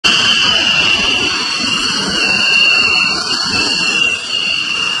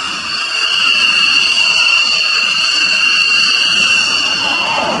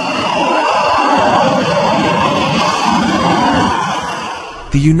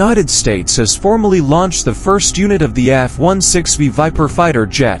United States has formally launched the first unit of the F-16V Viper fighter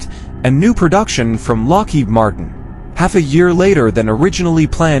jet, and new production from Lockheed Martin. Half a year later than originally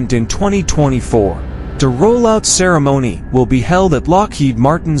planned in 2024, the rollout ceremony will be held at Lockheed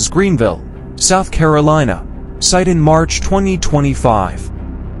Martin's Greenville, South Carolina, site in March 2025.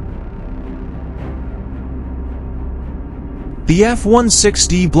 The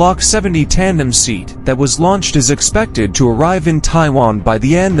F-16D Block 70 tandem seat that was launched is expected to arrive in Taiwan by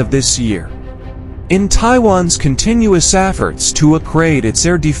the end of this year. In Taiwan's continuous efforts to upgrade its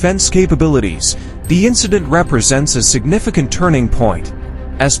air defense capabilities, the incident represents a significant turning point.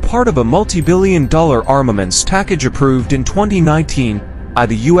 As part of a multi-billion-dollar armaments package approved in 2019 by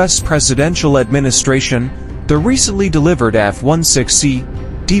the U.S. presidential administration, the recently delivered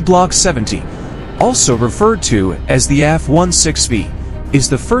F-16D Block 70, also referred to as the F-16V, is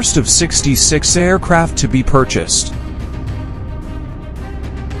the first of 66 aircraft to be purchased.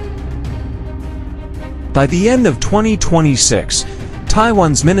 By the end of 2026,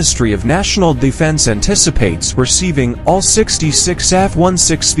 Taiwan's Ministry of National Defense anticipates receiving all 66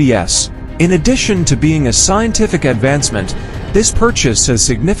 F-16Vs. In addition to being a scientific advancement, this purchase has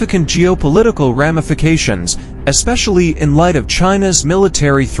significant geopolitical ramifications, especially in light of China's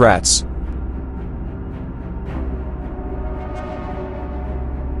military threats.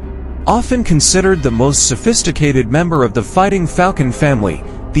 Often considered the most sophisticated member of the Fighting Falcon family,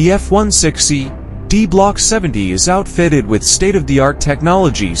 the F-16D Block 70 is outfitted with state-of-the-art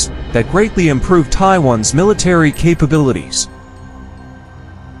technologies that greatly improve Taiwan's military capabilities.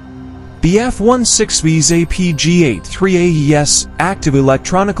 The F-16V's APG-83AES active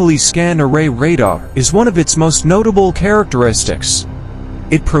electronically scanned array radar is one of its most notable characteristics.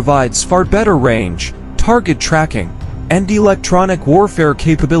 It provides far better range, target tracking, and electronic warfare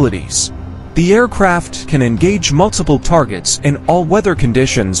capabilities. The aircraft can engage multiple targets in all weather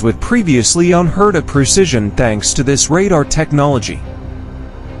conditions with previously unheard-of precision thanks to this radar technology.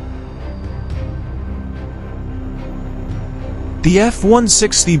 The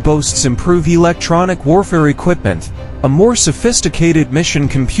F-16V boasts improved electronic warfare equipment, a more sophisticated mission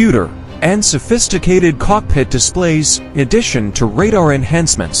computer, and sophisticated cockpit displays, in addition to radar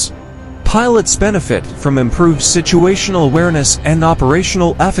enhancements. Pilots benefit from improved situational awareness and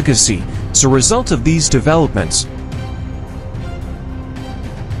operational efficacy as a result of these developments.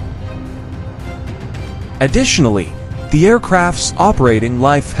 Additionally, the aircraft's operating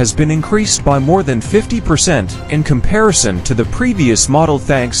life has been increased by more than 50% in comparison to the previous model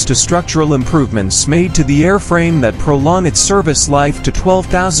thanks to structural improvements made to the airframe that prolong its service life to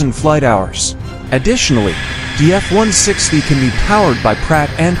 12,000 flight hours. Additionally, the F-16V can be powered by Pratt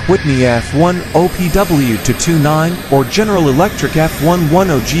 & Whitney F-10OPW-29 or General Electric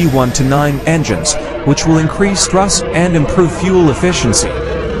F-110G1-9 engines, which will increase thrust and improve fuel efficiency.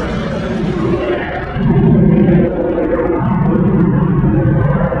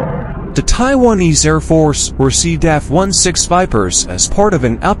 The Taiwanese Air Force received F-16 Vipers as part of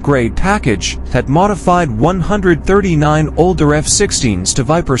an upgrade package that modified 139 older F-16s to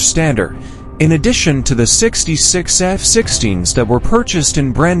Viper standard, in addition to the 66 F-16s that were purchased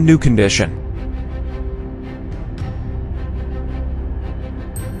in brand new condition.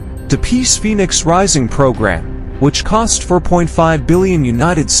 The Peace Phoenix Rising program, which cost $4.5 billion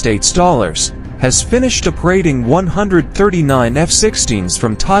United States dollars, has finished upgrading 139 F-16s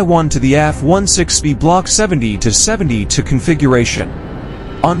from Taiwan to the F-16V Block 70 to 72 configuration.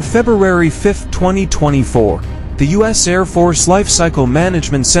 On February 5, 2024, the U.S. Air Force Lifecycle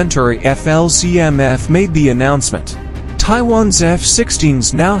Management Center FLCMF made the announcement. Taiwan's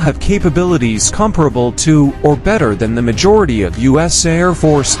F-16s now have capabilities comparable to or better than the majority of U.S. Air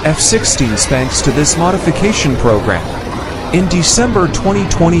Force F-16s thanks to this modification program. In December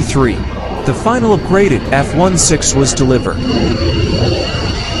 2023, the final upgraded F-16 was delivered.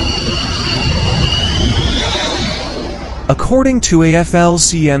 According to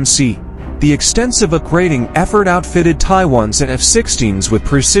AFL-CNC, the extensive upgrading effort outfitted Taiwan's F-16s with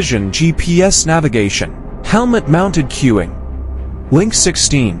precision GPS navigation, helmet-mounted cueing, Link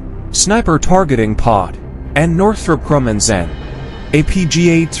 16, sniper targeting pod, and Northrop Grumman's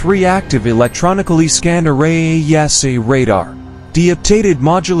APG-83 active electronically scanned array AESA radar, the updated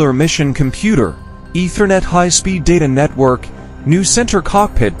modular mission computer, Ethernet high-speed data network, new center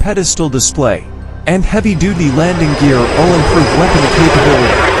cockpit pedestal display, and heavy-duty landing gear all improve weapon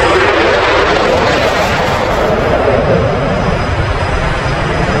capability.